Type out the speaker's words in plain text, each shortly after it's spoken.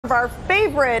Of our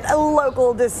favorite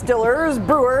local distillers,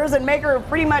 brewers, and maker of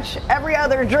pretty much every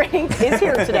other drink is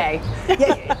here today.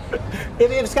 Yeah, if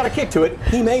it's got a kick to it,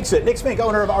 he makes it. Nick Smink,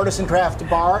 owner of Artisan Craft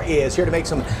Bar, is here to make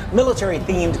some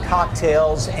military-themed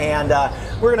cocktails, and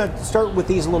we're going to start with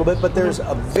these a little bit, but there's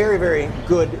a very, very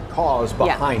good cause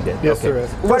behind it. Yes, there is.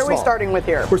 What are we starting with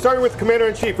here? We're starting with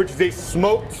Commander-in-Chief, which is a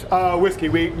smoked whiskey.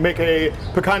 We make a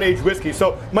pecan-aged whiskey.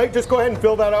 So, Mike, just go ahead and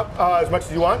fill that up as much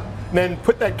as you want. And then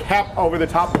put that cap over the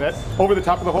top of it, over the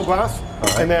top of the whole glass,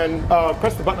 and then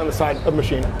press the button on the side of the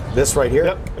machine. This right here?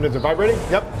 Yep, and is it vibrating?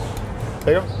 Yep.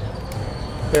 There you go.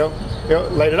 There you go. There you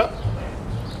go. Light it up.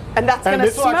 And that's going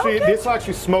to smoke it? This will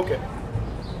actually smoke it.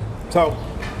 So.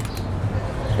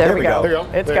 There we go. There you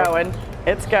go. It's going.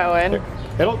 It's going.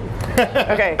 It'll.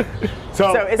 Okay.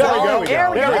 So is it all?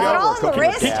 There we go. Is it all in the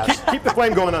wrist? Keep the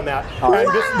flame going on that. And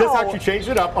this actually changed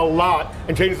it up a lot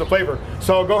and changes the flavor.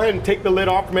 So go ahead and take the lid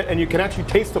off from it, and you can actually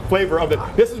taste the flavor of it.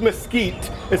 This is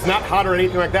mesquite. It's not hot or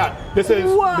anything like that. This is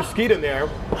mesquite in there.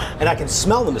 And I can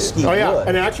smell the mesquite. Oh yeah, wood.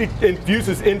 and it actually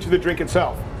infuses into the drink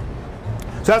itself.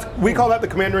 So we call that the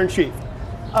Commander-in-Chief.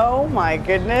 Oh my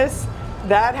goodness.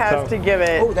 That has to give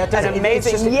it an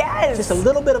amazing, just a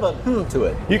little bit of a to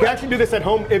it. You can actually do this at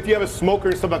home if you have a smoker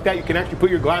and stuff like that. You can actually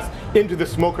put your glass into the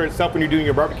smoker itself when you're doing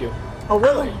your barbecue. Oh,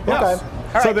 really? Yes.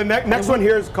 Okay. So the next one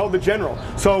here is called the General.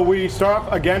 So we start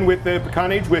off again with the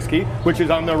pecan-aged whiskey, which is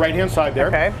on the right-hand side there.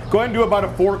 Okay. Go ahead and do about a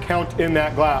 4 count in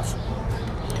that glass,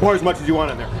 or as much as you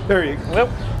want in there. There you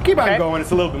go. Keep on going.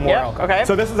 It's a little bit more alcohol. Okay.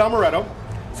 So this is amaretto.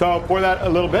 So pour that a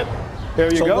little bit. There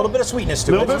you go. A little bit of sweetness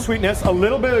to it. A little bit of sweetness, a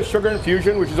little bit of sugar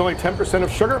infusion, which is only 10% of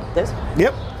sugar. This?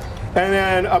 Yep. And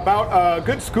then about a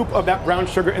good scoop of that brown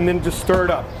sugar, and then just stir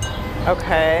it up.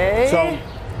 Okay. So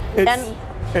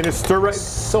and it's stir right.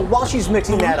 So while she's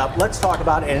mixing that up, let's talk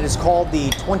about it, and it's called the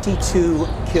 22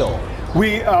 Kill.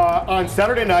 We on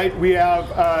Saturday night we have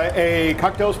a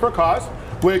Cocktails for a Cause,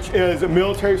 which is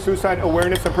military suicide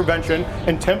awareness and prevention,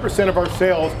 and 10% of our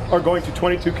sales are going to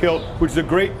 22 Kill, which is a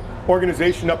great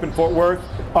organization up in Fort Worth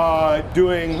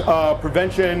doing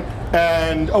prevention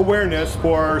and awareness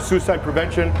for suicide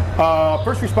prevention,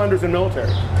 first responders and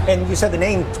military. And you said the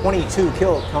name 22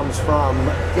 Kill comes from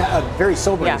a very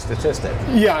sobering statistic.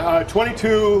 Yeah,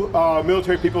 22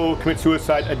 military people commit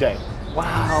suicide a day.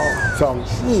 Wow. So,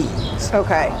 jeez.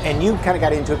 Okay. And you kind of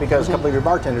got into it because a couple of your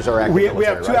bartenders are active military, we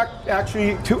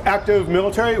have two active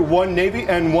military, 1 Navy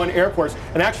and 1 Air Force.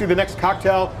 And actually the next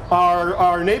cocktail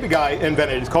our Navy guy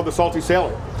invented. It's called the Salty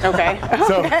Sailor. Okay.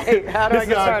 So how do I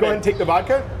get started? Go ahead and take the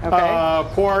vodka,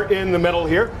 pour in the middle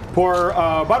here, pour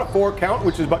about a 4 count,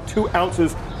 which is about 2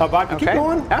 ounces of vodka. Keep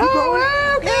going. Keep going.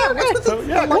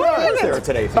 There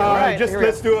today.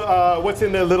 Let's do what's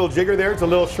in the little jigger there. It's a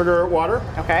little sugar water.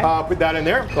 Okay. Put that in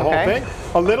there, the whole thing.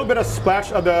 A little bit of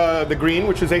splash of the green,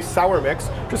 which is a sour mix.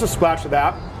 Just a splash of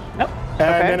that.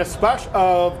 And then a splash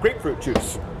of grapefruit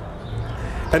juice.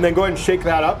 And then go ahead and shake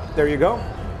that up. There you go.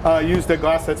 Use the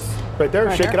glass that's right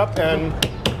there. Shake it up and.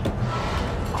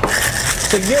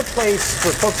 So your place,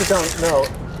 for folks that don't know,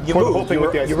 you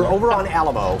were over on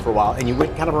Alamo for a while, and you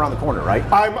went kind of around the corner, right?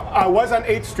 I was on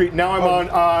 8th Street. Now I'm on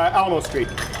Alamo Street.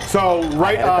 So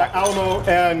Alamo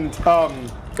and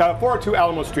 402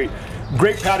 Alamo Street.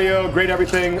 Great patio, great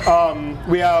everything.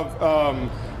 We have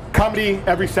comedy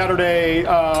every Saturday,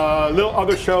 little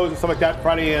other shows and stuff like that,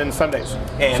 Friday and Sundays.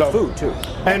 And food too.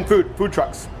 And food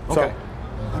trucks. Okay.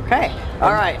 Okay.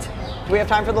 All right. Do we have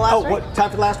time for the last one? Time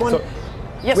for the last one?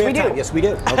 Yes, we do. Yes, we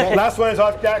do. Okay. Last one is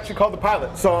actually called the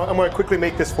Pilot. So I'm going to quickly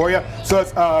make this for you. So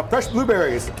it's fresh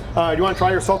blueberries. Do you want to try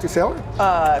your Salty Sailor?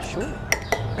 Sure.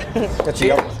 That's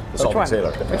the other one. The Salty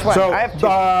Sailor. Which one? So I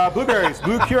have 2. Blueberries,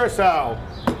 blue curacao,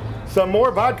 some more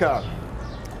vodka.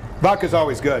 Vodka's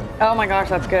always good. Oh my gosh,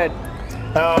 that's good.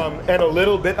 And a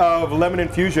little bit of lemon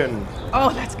infusion.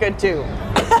 Oh, that's good too.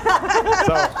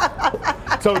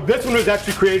 So this one was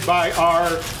actually created by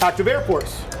our active Air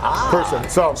Force person.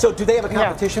 So do they have a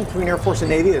competition between Air Force and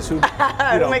Navy as who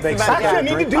makes Actually, I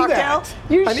need to do that.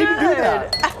 You I need to do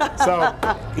that. So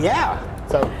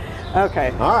So okay.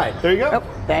 All right. There you go.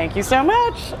 Thank you so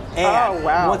much. And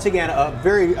once again, a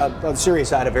very on the serious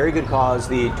side, a very good cause,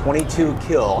 the 22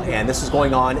 Kill, and this is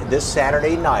going on this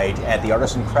Saturday night at the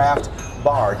Artisan Craft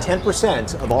Bar.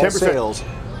 10% of all sales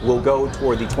will go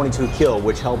toward the 22 Kill,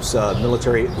 which helps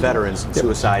military veterans in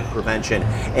suicide prevention.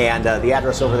 And the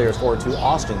address over there is 402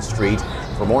 Austin Street.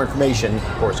 For more information,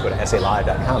 of course, go to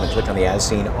SALive.com and click on the As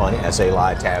Seen on SA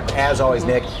Live tab. As always,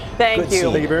 Nick, thank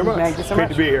you. Thank you very much. Thank you so much.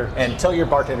 Great to be here. And tell your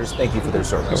bartenders thank you for their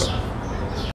service.